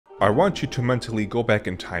I want you to mentally go back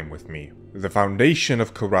in time with me. The foundation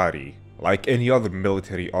of karate, like any other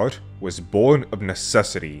military art, was born of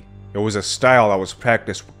necessity. It was a style that was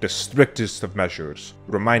practiced with the strictest of measures,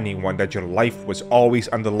 reminding one that your life was always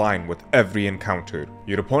on the line with every encounter.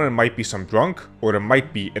 Your opponent might be some drunk, or it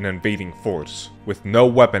might be an invading force. With no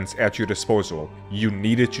weapons at your disposal, you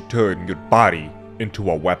needed to turn your body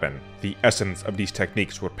into a weapon. The essence of these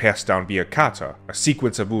techniques were passed down via kata, a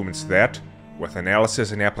sequence of movements that, with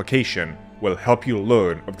analysis and application, will help you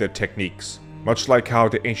learn of their techniques. Much like how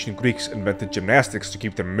the ancient Greeks invented gymnastics to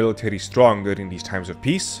keep their military strong during these times of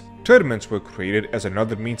peace, tournaments were created as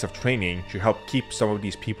another means of training to help keep some of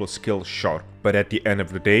these people's skills sharp. But at the end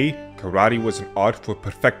of the day, karate was an art for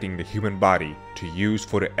perfecting the human body to use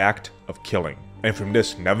for the act of killing. And from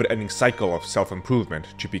this never-ending cycle of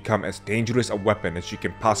self-improvement to become as dangerous a weapon as you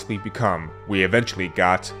can possibly become, we eventually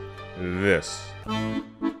got this.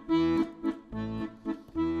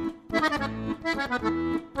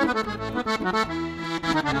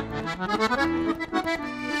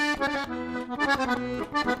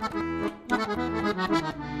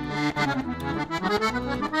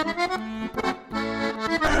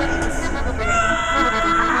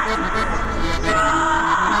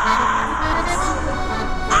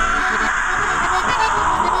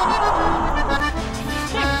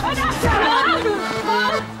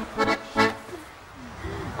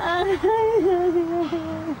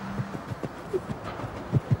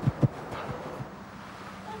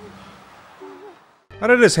 How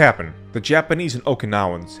did this happen? The Japanese and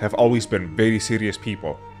Okinawans have always been very serious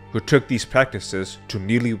people who took these practices to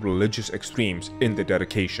nearly religious extremes in their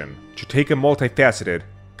dedication. To take a multifaceted,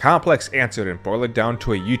 complex answer and boil it down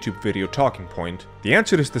to a YouTube video talking point, the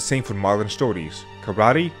answer is the same for modern stories.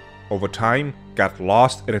 Karate, over time, got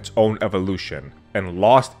lost in its own evolution and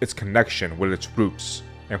lost its connection with its roots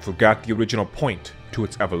and forgot the original point to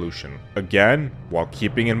its evolution. Again, while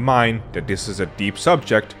keeping in mind that this is a deep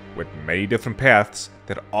subject with many different paths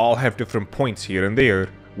that all have different points here and there,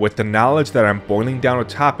 with the knowledge that I'm boiling down a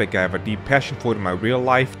topic I have a deep passion for in my real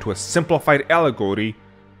life to a simplified allegory,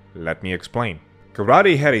 let me explain.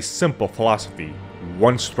 Karate had a simple philosophy: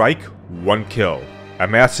 one strike, one kill.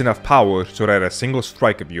 Amass enough power so that a single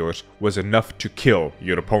strike of yours was enough to kill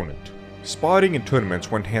your opponent. Sparring and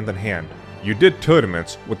tournaments went hand in hand. You did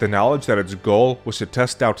tournaments with the knowledge that its goal was to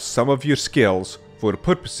test out some of your skills for the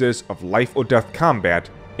purposes of life or death combat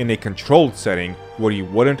in a controlled setting where you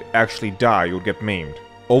wouldn't actually die or get maimed.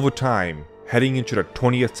 Over time, heading into the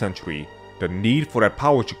 20th century, the need for that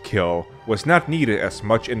power to kill was not needed as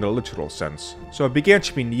much in the literal sense, so it began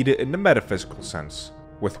to be needed in the metaphysical sense,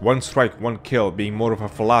 with one strike, one kill being more of a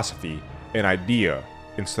philosophy, an idea,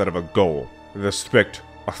 instead of a goal. The strict,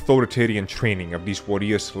 authoritarian training of these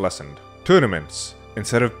warriors lessened. Tournaments,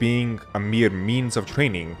 instead of being a mere means of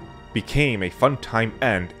training, became a fun-time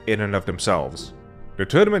end in and of themselves. The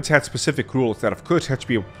tournaments had specific rules that of course had to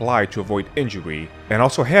be applied to avoid injury, and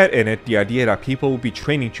also had in it the idea that people would be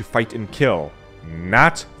training to fight and kill,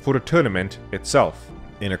 not for the tournament itself.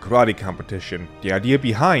 In a karate competition, the idea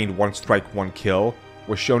behind one strike, one kill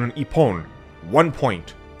was shown in ippon, 1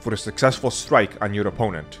 point for a successful strike on your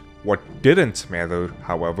opponent. What didn't matter,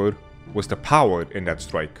 however, was the power in that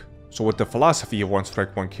strike. So with the philosophy of one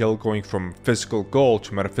strike, one kill going from physical goal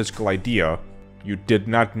to metaphysical idea, you did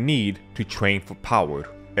not need to train for power.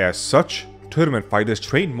 As such, tournament fighters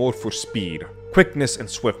trained more for speed, quickness and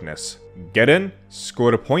swiftness. Get in,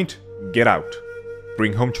 score a point, get out.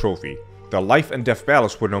 Bring home trophy. The life and death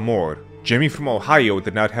battles were no more. Jimmy from Ohio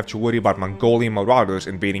did not have to worry about Mongolian marauders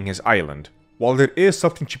invading his island. While there is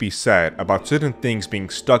something to be said about certain things being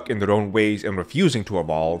stuck in their own ways and refusing to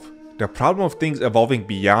evolve, the problem of things evolving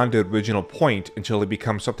beyond the original point until they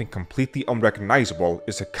become something completely unrecognizable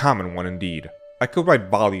is a common one indeed. I could write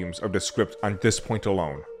volumes of the script on this point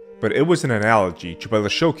alone, but it was an analogy to better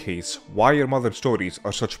showcase why your modern stories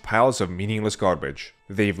are such piles of meaningless garbage.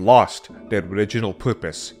 They've lost their original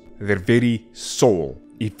purpose. Their very soul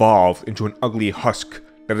evolved into an ugly husk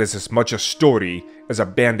that is as much a story as a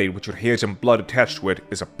band-aid with your hairs and blood attached to it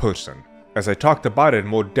is a person. As I talked about it in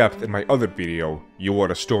more depth in my other video, you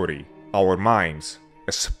are a story. Our minds,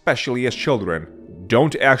 especially as children,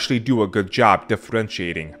 don't actually do a good job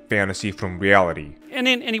differentiating fantasy from reality. And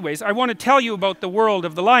anyways, I want to tell you about the world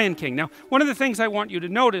of The Lion King. Now, one of the things I want you to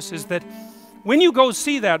notice is that when you go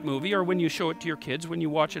see that movie, or when you show it to your kids, when you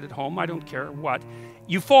watch it at home, I don't care what,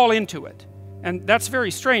 you fall into it. And that's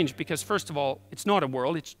very strange because, first of all, it's not a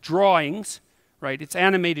world, it's drawings, right? It's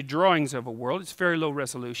animated drawings of a world. It's very low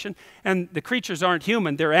resolution. And the creatures aren't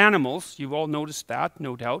human, they're animals. You've all noticed that,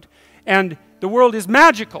 no doubt. And the world is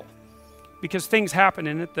magical because things happen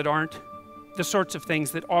in it that aren't the sorts of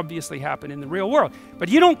things that obviously happen in the real world. But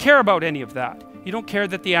you don't care about any of that. You don't care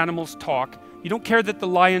that the animals talk. You don't care that the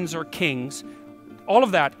lions are kings. All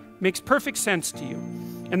of that makes perfect sense to you.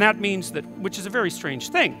 And that means that, which is a very strange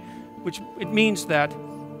thing, it means that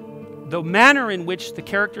the manner in which the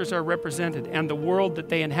characters are represented and the world that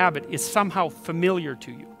they inhabit is somehow familiar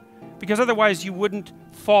to you. Because otherwise you wouldn't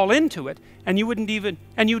fall into it, and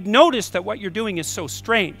you'd notice that what you're doing is so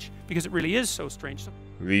strange, because it really is so strange.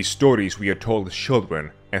 These stories we are told as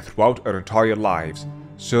children and throughout our entire lives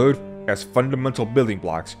serve as fundamental building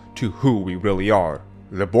blocks to who we really are.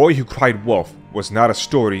 The Boy Who Cried Wolf was not a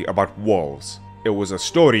story about wolves. It was a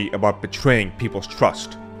story about betraying people's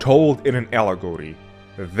trust, told in an allegory.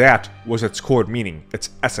 That was its core meaning, its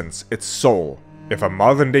essence, its soul. If a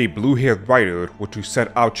modern-day blue-haired writer were to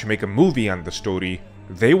set out to make a movie on the story,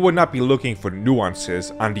 they would not be looking for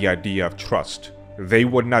nuances on the idea of trust. They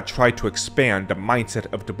would not try to expand the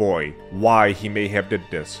mindset of the boy, why he may have did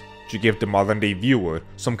this, to give the modern-day viewer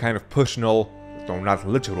some kind of personal, though not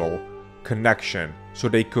literal, connection, so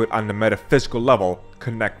they could, on the metaphysical level,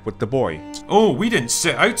 connect with the boy. Oh, we didn't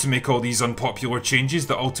set out to make all these unpopular changes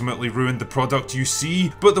that ultimately ruined the product you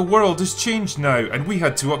see, but the world has changed now and we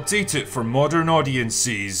had to update it for modern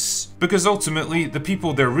audiences. Because ultimately, the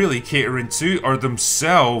people they're really catering to are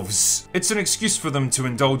themselves. It's an excuse for them to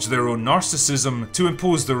indulge their own narcissism, to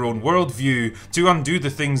impose their own worldview, to undo the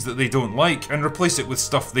things that they don't like and replace it with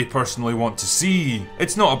stuff they personally want to see.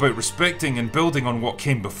 It's not about respecting and building on what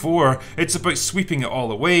came before, it's about sweeping it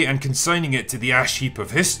all away and consigning it to the ash heap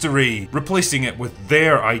of history, replacing it with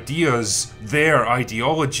their ideas, their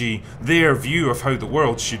ideology, their view of how the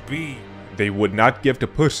world should be. They would not give the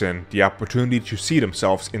person the opportunity to see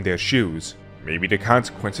themselves in their shoes. Maybe the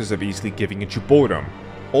consequences of easily giving into boredom,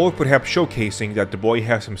 or perhaps showcasing that the boy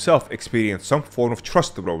has himself experienced some form of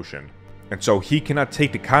trust erosion, and so he cannot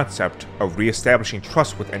take the concept of re-establishing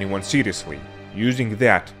trust with anyone seriously, using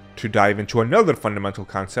that to dive into another fundamental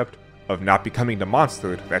concept of not becoming the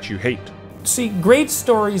monster that you hate. See, great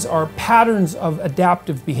stories are patterns of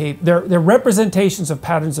adaptive behavior. They're representations of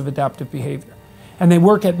patterns of adaptive behavior. And they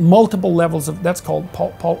work at multiple levels of, that's called,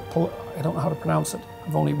 I don't know how to pronounce it.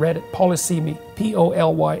 I've only read it, polysemy,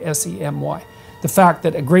 P-O-L-Y-S-E-M-Y. The fact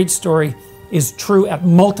that a great story is true at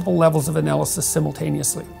multiple levels of analysis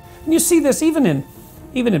simultaneously. And you see this even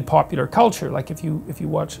in popular culture, like if you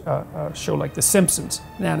watch a show like The Simpsons,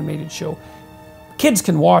 an animated show, kids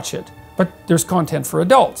can watch it, but there's content for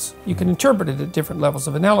adults. You can interpret it at different levels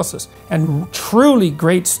of analysis. And truly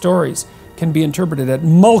great stories can be interpreted at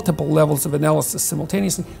multiple levels of analysis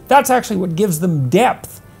simultaneously. That's actually what gives them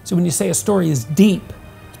depth. So when you say a story is deep,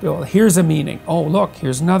 well, here's a meaning. Oh, look,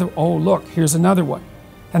 here's another. Oh, look, here's another one.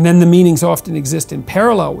 And then the meanings often exist in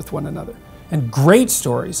parallel with one another. And great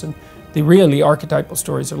stories, and the really archetypal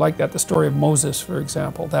stories are like that. The story of Moses, for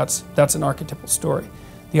example, that's an archetypal story.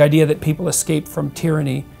 The idea that people escape from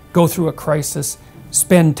tyranny, go through a crisis,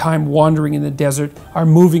 spend time wandering in the desert, are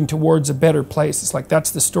moving towards a better place. It's like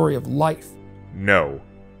that's the story of life. No.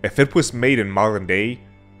 If it was made in modern day,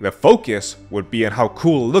 the focus would be on how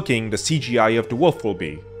cool looking the CGI of the wolf will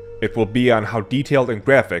be. It will be on how detailed and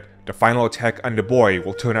graphic the final attack on the boy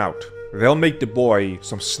will turn out. They'll make the boy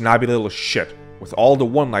some snobby little shit with all the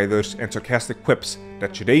one-liners and sarcastic quips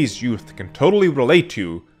that today's youth can totally relate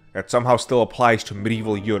to that somehow still applies to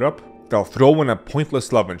medieval Europe. They'll throw in a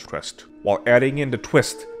pointless love interest, while adding in the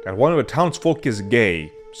twist that one of the townsfolk is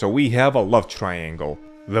gay, so we have a love triangle.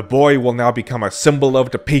 The boy will now become a symbol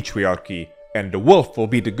of the patriarchy, and the wolf will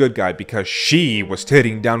be the good guy because she was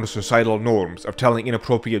tearing down the societal norms of telling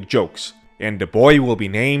inappropriate jokes, and the boy will be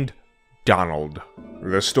named Donald.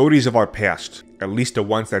 The stories of our past, at least the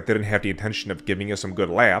ones that didn't have the intention of giving us some good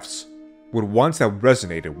laughs, were ones that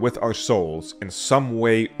resonated with our souls in some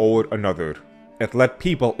way or another. It let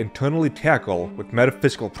people internally tackle with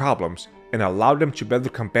metaphysical problems and allowed them to better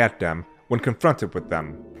combat them when confronted with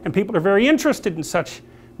them. And people are very interested in such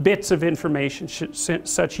bits of information,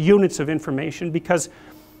 such units of information, because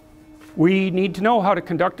we need to know how to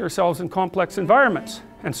conduct ourselves in complex environments.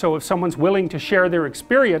 And so if someone's willing to share their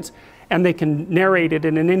experience and they can narrate it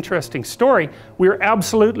in an interesting story, we're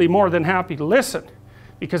absolutely more than happy to listen.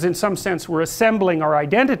 Because in some sense we're assembling our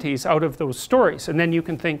identities out of those stories. And then you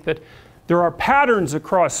can think that there are patterns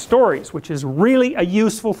across stories, which is really a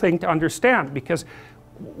useful thing to understand, because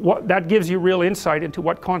that gives you real insight into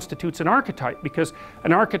what constitutes an archetype, because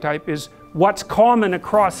an archetype is what's common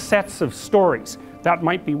across sets of stories. That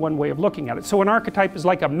might be one way of looking at it. So an archetype is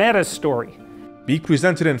like a meta story. Be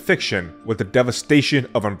presented in fiction with the devastation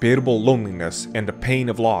of unbearable loneliness and the pain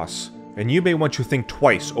of loss, and you may want to think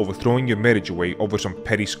twice over throwing your marriage away over some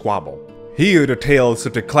petty squabble. Hear the tales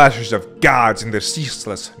of the clashes of gods and their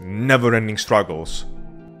ceaseless, never-ending struggles,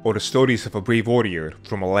 or the stories of a brave warrior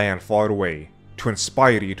from a land far away to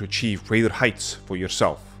inspire you to achieve greater heights for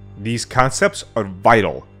yourself. These concepts are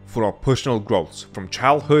vital for our personal growths from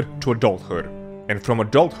childhood to adulthood, and from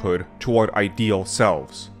adulthood to our ideal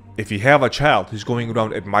selves. If you have a child who's going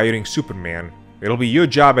around admiring Superman, it'll be your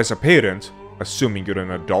job as a parent, assuming you're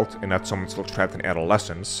an adult and not someone still trapped in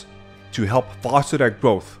adolescence, to help foster that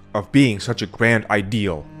growth of being such a grand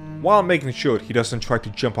ideal, while making sure he doesn't try to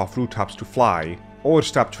jump off rooftops to fly, or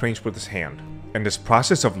stop trains with his hand. And this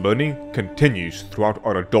process of learning continues throughout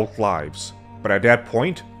our adult lives. But at that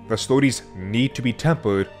point, the stories need to be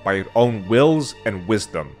tempered by your own wills and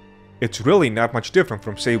wisdom. It's really not much different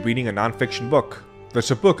from, say, reading a non-fiction book.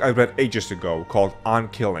 There's a book I read ages ago called On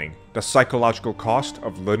Killing, The Psychological Cost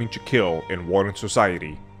of Learning to Kill in Modern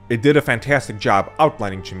Society. It did a fantastic job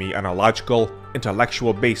outlining to me on a logical,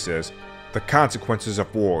 intellectual basis the consequences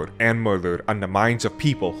of war and murder on the minds of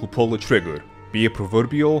people who pull the trigger, be it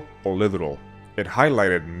proverbial or literal. It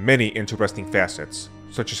highlighted many interesting facets,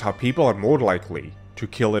 such as how people are more likely to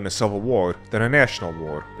kill in a civil war than a national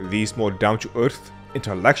war. These more down-to-earth,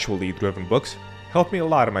 intellectually driven books helped me a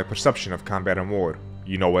lot in my perception of combat and war.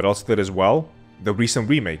 You know what else did as well? The recent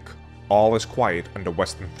remake, All Is Quiet on the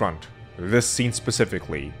Western Front. This scene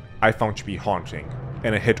specifically, I found to be haunting,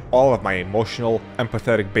 and it hit all of my emotional,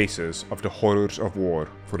 empathetic bases of the horrors of war.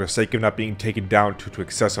 For the sake of not being taken down to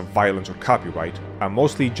excessive violence or copyright, I'm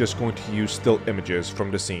mostly just going to use still images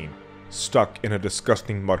from the scene. Stuck in a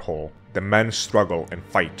disgusting mud hole, the men struggle and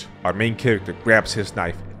fight. Our main character grabs his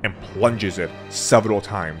knife and plunges it several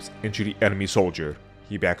times into the enemy soldier.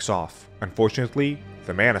 He backs off. Unfortunately,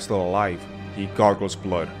 the man is still alive. He gargles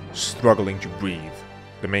blood, struggling to breathe.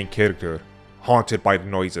 The main character, haunted by the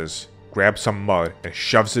noises, grabs some mud and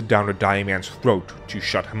shoves it down the dying man's throat to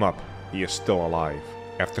shut him up. He is still alive.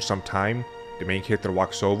 After some time, the main character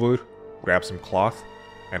walks over, grabs some cloth,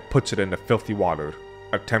 and puts it in the filthy water,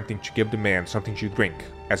 attempting to give the man something to drink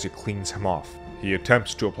as he cleans him off. He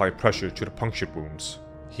attempts to apply pressure to the punctured wounds.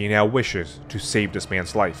 He now wishes to save this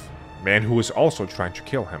man's life, man who is also trying to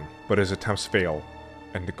kill him, but his attempts fail,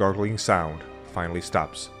 and the gargling sound finally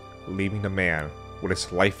stops, leaving the man with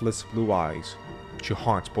his lifeless blue eyes to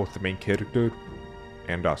haunt both the main character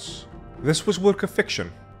and us. This was work of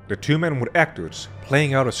fiction. The two men were actors,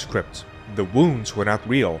 playing out a script. The wounds were not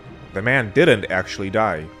real. The man didn't actually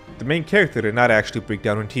die. The main character did not actually break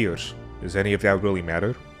down in tears. Does any of that really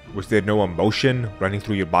matter? Was there no emotion running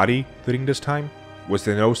through your body during this time? Was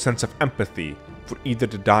there no sense of empathy for either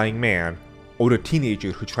the dying man or the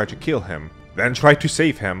teenager who tried to kill him, then tried to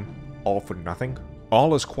save him, all for nothing?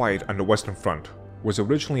 All Is Quiet on the Western Front was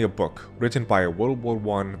originally a book written by a World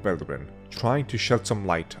War I veteran trying to shed some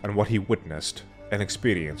light on what he witnessed and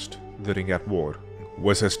experienced during that war.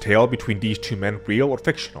 Was his tale between these two men real or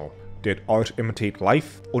fictional? Did art imitate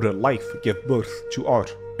life, or did life give birth to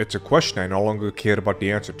art? It's a question I no longer care about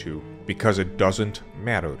the answer to, because it doesn't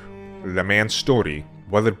matter. The man's story,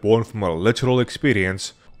 whether born from a literal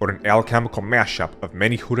experience or an alchemical mashup of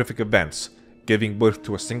many horrific events, giving birth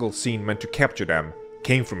to a single scene meant to capture them,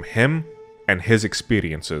 came from him and his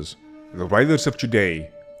experiences. The writers of today,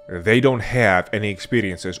 they don't have any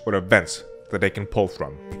experiences or events that they can pull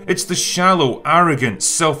from. It's the shallow, arrogant,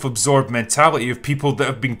 self-absorbed mentality of people that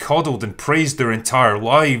have been coddled and praised their entire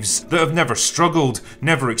lives, that have never struggled,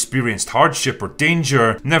 never experienced hardship or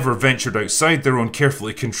danger, never ventured outside their own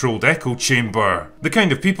carefully controlled echo chamber. The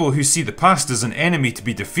kind of people who see the past as an enemy to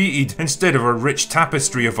be defeated, instead of a rich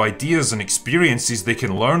tapestry of ideas and experiences they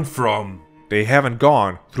can learn from. They haven't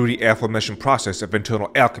gone through the aforementioned process of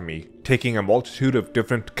internal alchemy, taking a multitude of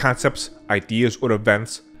different concepts, ideas, or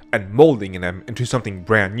events, and molding them into something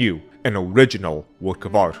brand new, an original work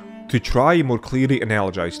of art. To try and more clearly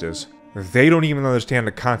analogize this, they don't even understand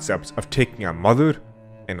the concepts of taking a mother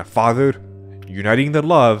and a father, uniting their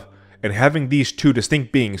love, and having these two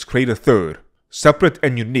distinct beings create a third, separate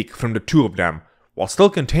and unique from the two of them, while still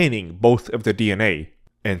containing both of their DNA.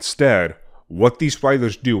 Instead, what these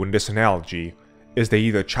writers do in this analogy is they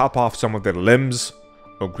either chop off some of their limbs,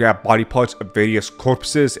 or grab body parts of various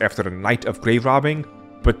corpses after a night of grave robbing,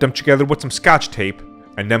 put them together with some scotch tape,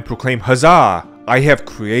 and then proclaim, "Huzzah! I have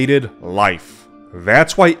created life."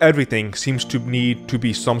 That's why everything seems to need to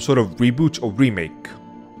be some sort of reboot or remake.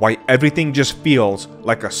 Why everything just feels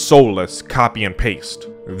like a soulless copy and paste.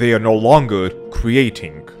 They are no longer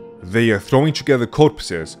creating. They are throwing together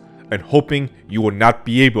corpses and hoping you will not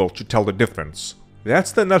be able to tell the difference.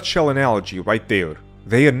 That's the nutshell analogy right there.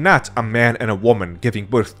 They are not a man and a woman giving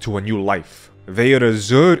birth to a new life. They are a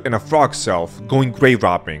Zerd and a frog self going grave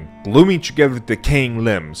robbing, gluing together decaying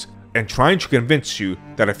limbs, and trying to convince you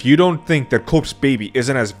that if you don't think that corpse baby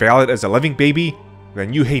isn't as valid as a living baby,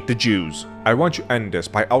 then you hate the Jews. I want to end this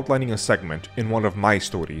by outlining a segment in one of my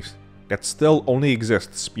stories that still only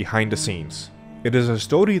exists behind the scenes. It is a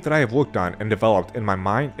story that I have worked on and developed in my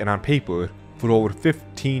mind and on paper for over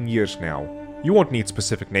 15 years now. You won't need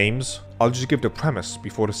specific names, I'll just give the premise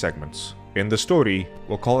before the segments. In the story,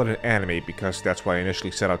 we'll call it an anime because that's what I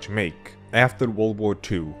initially set out to make. After World War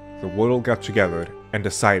II, the world got together and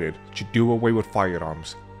decided to do away with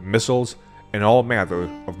firearms, missiles, and all manner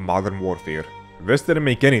of modern warfare. This didn't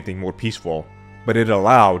make anything more peaceful, but it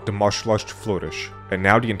allowed the martial arts to flourish, and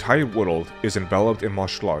now the entire world is enveloped in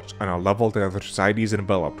martial arts on a level that other societies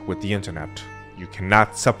enveloped with the internet. You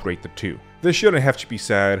cannot separate the two. This shouldn't have to be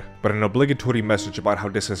said, but an obligatory message about how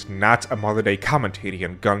this is not a modern-day commentary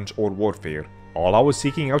on guns or warfare. All I was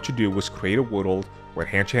seeking out to do was create a world where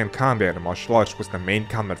hand-to-hand combat and martial arts was the main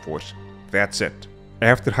combat force. That's it.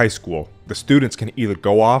 After high school, the students can either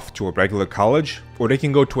go off to a regular college, or they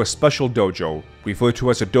can go to a special dojo, referred to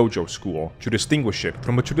as a dojo school, to distinguish it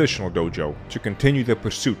from a traditional dojo, to continue their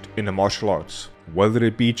pursuit in the martial arts. Whether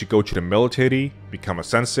it be to go to the military, become a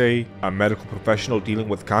sensei, a medical professional dealing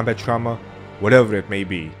with combat trauma, whatever it may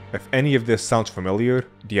be. If any of this sounds familiar,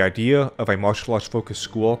 the idea of a martial arts focused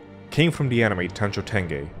school came from the anime Tenjo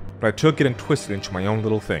Tenge, but I took it and twisted it into my own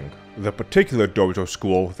little thing. The particular dojo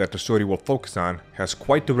school that the story will focus on has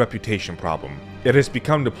quite the reputation problem. It has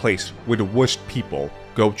become the place where the worst people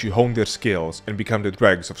go to hone their skills and become the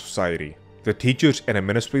dregs of society. The teachers and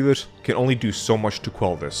administrators can only do so much to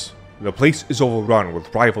quell this. The place is overrun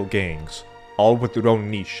with rival gangs, all with their own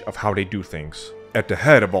niche of how they do things. At the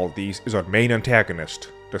head of all these is our main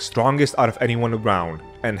antagonist, the strongest out of anyone around,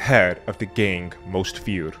 and head of the gang most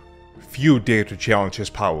feared. Few dare to challenge his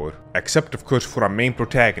power, except of course for our main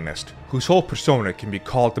protagonist, whose whole persona can be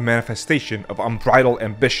called the manifestation of unbridled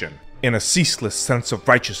ambition and a ceaseless sense of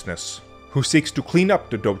righteousness, who seeks to clean up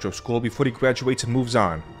the dojo school before he graduates and moves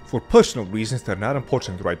on, for personal reasons that are not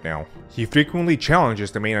important right now. He frequently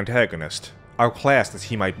challenges the main antagonist. Outclassed as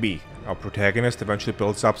he might be, our protagonist eventually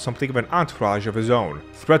builds up something of an entourage of his own,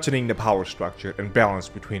 threatening the power structure and balance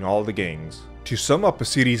between all the gangs. To sum up a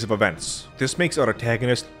series of events, this makes our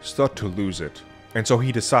antagonist start to lose it, and so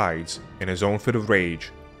he decides, in his own fit of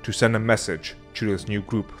rage, to send a message to this new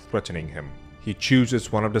group threatening him. He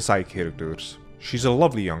chooses one of the side characters. She's a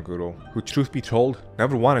lovely young girl, who truth be told,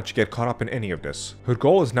 never wanted to get caught up in any of this. Her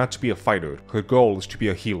goal is not to be a fighter, her goal is to be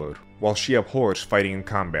a healer. While she abhors fighting in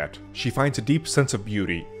combat, she finds a deep sense of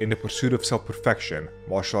beauty in the pursuit of self-perfection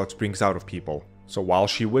martial arts brings out of people. So while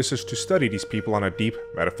she wishes to study these people on a deep,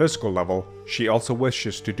 metaphysical level, she also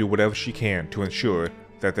wishes to do whatever she can to ensure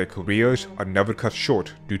that their careers are never cut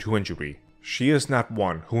short due to injury. She is not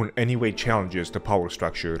one who in any way challenges the power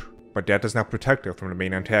structure, but that does not protect her from the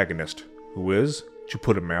main antagonist, who is, to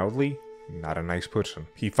put it mildly, not a nice person.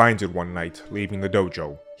 He finds her one night, leaving the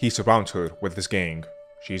dojo. He surrounds her with his gang.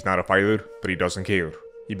 She's not a fighter, but he doesn't care.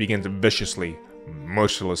 He begins viciously,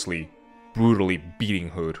 mercilessly, brutally beating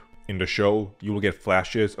her. In the show, you will get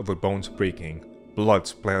flashes of her bones breaking, blood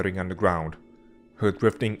splattering on the ground, her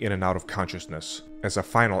drifting in and out of consciousness. As a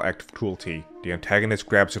final act of cruelty, the antagonist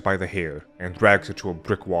grabs her by the hair and drags her to a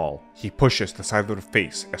brick wall. He pushes the side of her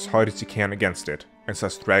face as hard as he can against it, and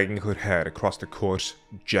starts dragging her head across the coarse,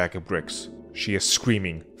 jagged bricks. She is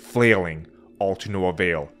screaming, flailing, all to no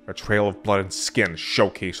avail. A trail of blood and skin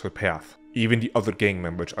showcase her path. Even the other gang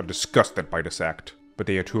members are disgusted by this act, but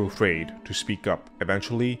they are too afraid to speak up.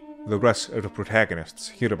 Eventually, the rest of the protagonists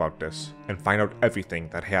hear about this and find out everything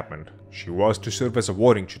that happened. She was to serve as a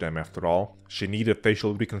warning to them after all. She needed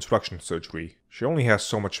facial reconstruction surgery. She only has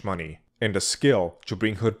so much money, and the skill to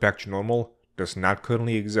bring her back to normal does not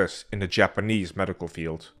currently exist in the Japanese medical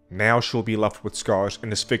field. Now she'll be left with scars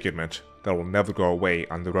and disfigurement that will never go away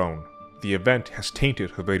on their own. The event has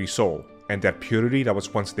tainted her very soul, and that purity that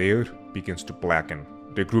was once there begins to blacken.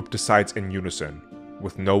 The group decides in unison,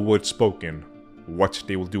 with no word spoken, what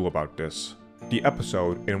they will do about this. The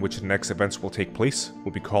episode in which the next events will take place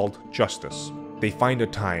will be called Justice. They find a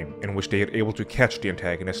time in which they are able to catch the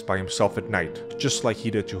antagonist by himself at night, just like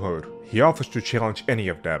he did to her. He offers to challenge any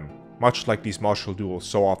of them, much like these martial duels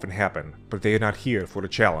so often happen, but they are not here for the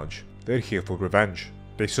challenge, they're here for revenge.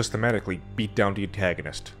 They systematically beat down the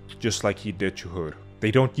antagonist, just like he did to her.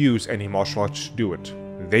 They don't use any martial arts to do it,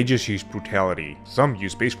 they just use brutality. Some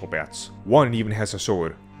use baseball bats, one even has a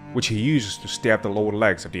sword, which he uses to stab the lower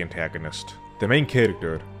legs of the antagonist. The main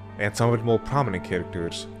character, and some of the more prominent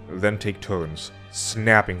characters, then take turns,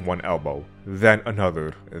 snapping one elbow, then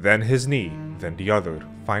another, then his knee, then the other.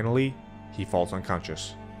 Finally, he falls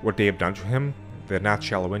unconscious. What they have done to him, they're not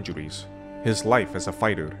shallow injuries. His life as a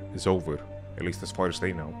fighter is over, at least as far as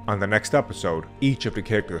they know. On the next episode, each of the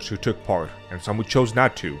characters who took part, and some who chose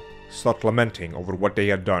not to, start lamenting over what they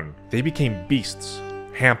had done. They became beasts,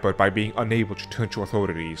 hampered by being unable to turn to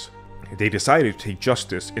authorities. They decided to take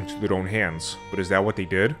justice into their own hands, but is that what they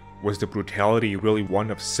did? Was the brutality really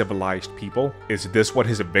one of civilized people? Is this what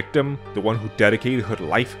his victim, the one who dedicated her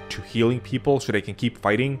life to healing people so they can keep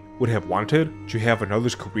fighting, would have wanted? To have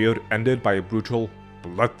another's career ended by a brutal,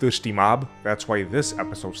 bloodthirsty mob? That's why this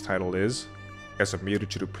episode's title is, as a mirror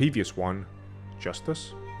to the previous one,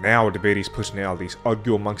 Justice? Now the various personalities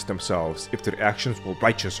argue amongst themselves if their actions were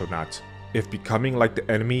righteous or not. If becoming like the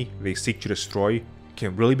enemy they seek to destroy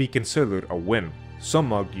can really be considered a win.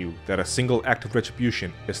 Some argue that a single act of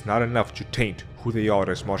retribution is not enough to taint who they are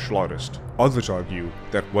as martial artists. Others argue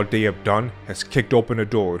that what they have done has kicked open a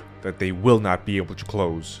door that they will not be able to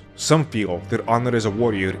close. Some feel their honor as a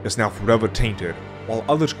warrior is now forever tainted, while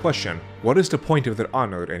others question what is the point of their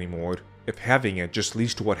honor anymore if having it just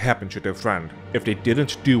leads to what happened to their friend. If they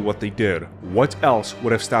didn't do what they did, what else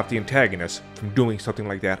would have stopped the antagonist from doing something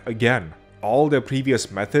like that again? All their previous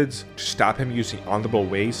methods to stop him using honorable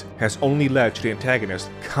ways has only led to the antagonist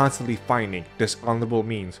constantly finding dishonorable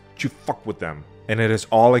means to fuck with them. And it has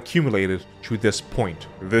all accumulated to this point.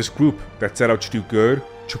 This group that set out to do good,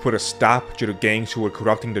 to put a stop to the gangs who were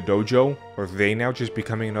corrupting the dojo, are they now just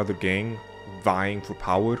becoming another gang, vying for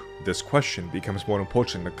power? This question becomes more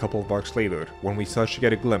important a couple of arcs later, when we start to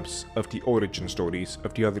get a glimpse of the origin stories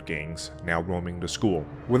of the other gangs now roaming the school.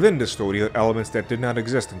 Within this story are elements that did not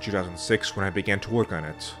exist in 2006 when I began to work on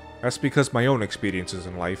it. That's because my own experiences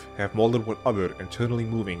in life have molded what other internally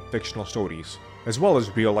moving fictional stories, as well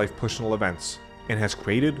as real-life personal events, and has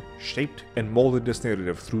created, shaped, and molded this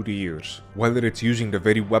narrative through the years. Whether it's using the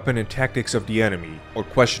very weapon and tactics of the enemy, or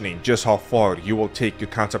questioning just how far you will take your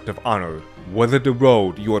concept of honor, whether the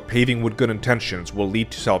road you are paving with good intentions will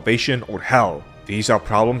lead to salvation or hell, these are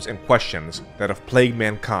problems and questions that have plagued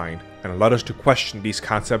mankind and led us to question these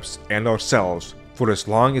concepts and ourselves for as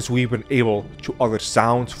long as we've been able to utter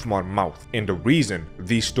sounds from our mouth. And the reason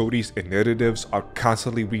these stories and narratives are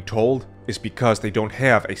constantly retold is because they don't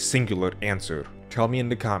have a singular answer. Tell me in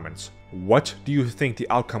the comments, what do you think the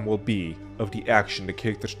outcome will be of the action the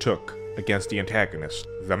characters took against the antagonist?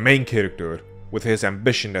 The main character, with his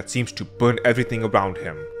ambition that seems to burn everything around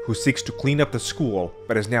him, who seeks to clean up the school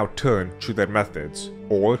but has now turned to their methods,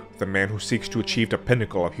 or the man who seeks to achieve the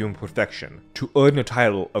pinnacle of human perfection, to earn the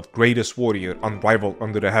title of greatest warrior unrivaled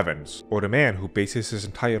under the heavens, or the man who bases his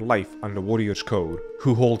entire life on the warrior's code,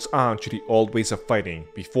 who holds on to the old ways of fighting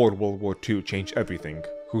before World War II changed everything,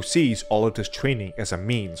 who sees all of this training as a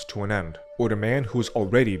means to an end, or the man who is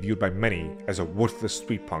already viewed by many as a worthless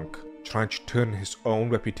street punk, trying to turn his own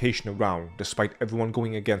reputation around despite everyone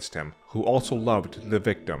going against him, who also loved the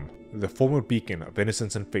victim, the former beacon of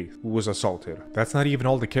innocence and faith who was assaulted. That's not even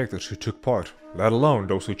all the characters who took part, let alone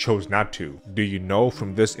those who chose not to. Do you know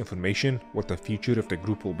from this information what the future of the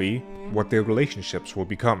group will be? What their relationships will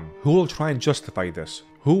become? Who will try and justify this?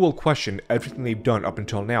 Who will question everything they've done up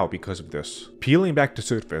until now because of this? Peeling back the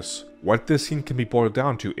surface, what this scene can be boiled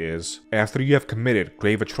down to is, after you have committed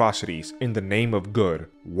grave atrocities in the name of good,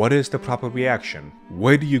 what is the proper reaction?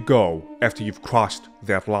 Where do you go after you've crossed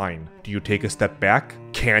that line? Do you take a step back?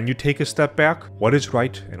 Can you take a step back? What is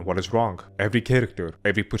right and what is wrong? Every character,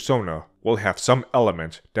 every persona will have some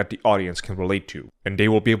element that the audience can relate to, and they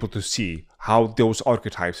will be able to see how those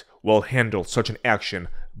archetypes will handle such an action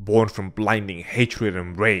born from blinding hatred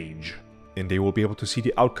and rage. And they will be able to see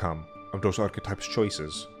the outcome of those archetypes'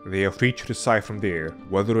 choices. They are free to decide from there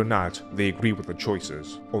whether or not they agree with the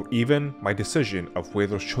choices, or even my decision of where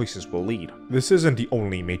those choices will lead. This isn't the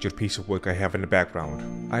only major piece of work I have in the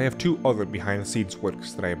background. I have two other behind-the-scenes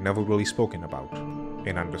works that I have never really spoken about.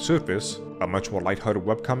 And on the surface, a much more lighthearted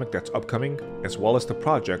webcomic that's upcoming, as well as the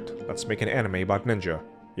project Let's Make an Anime About Ninja.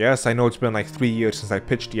 Yes, I know it's been like 3 years since I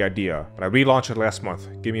pitched the idea, but I relaunched it last month.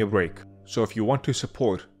 Give me a break. So if you want to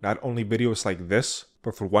support not only videos like this,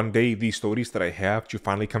 but for one day these stories that I have to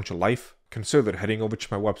finally come to life, consider heading over to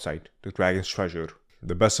my website, The Dragon's Treasure.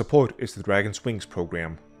 The best support is the Dragon's Wings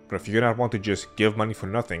program, but if you do not want to just give money for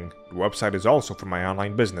nothing, the website is also for my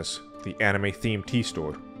online business, the anime-themed tea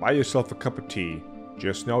store. Buy yourself a cup of tea.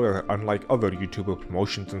 Just know that unlike other YouTuber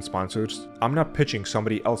promotions and sponsors, I'm not pitching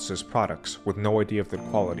somebody else's products with no idea of their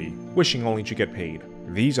quality, wishing only to get paid.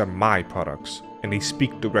 These are my products, and they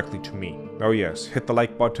speak directly to me. Oh yes, hit the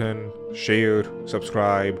like button, share,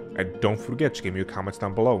 subscribe, and don't forget to give me your comments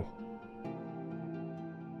down below.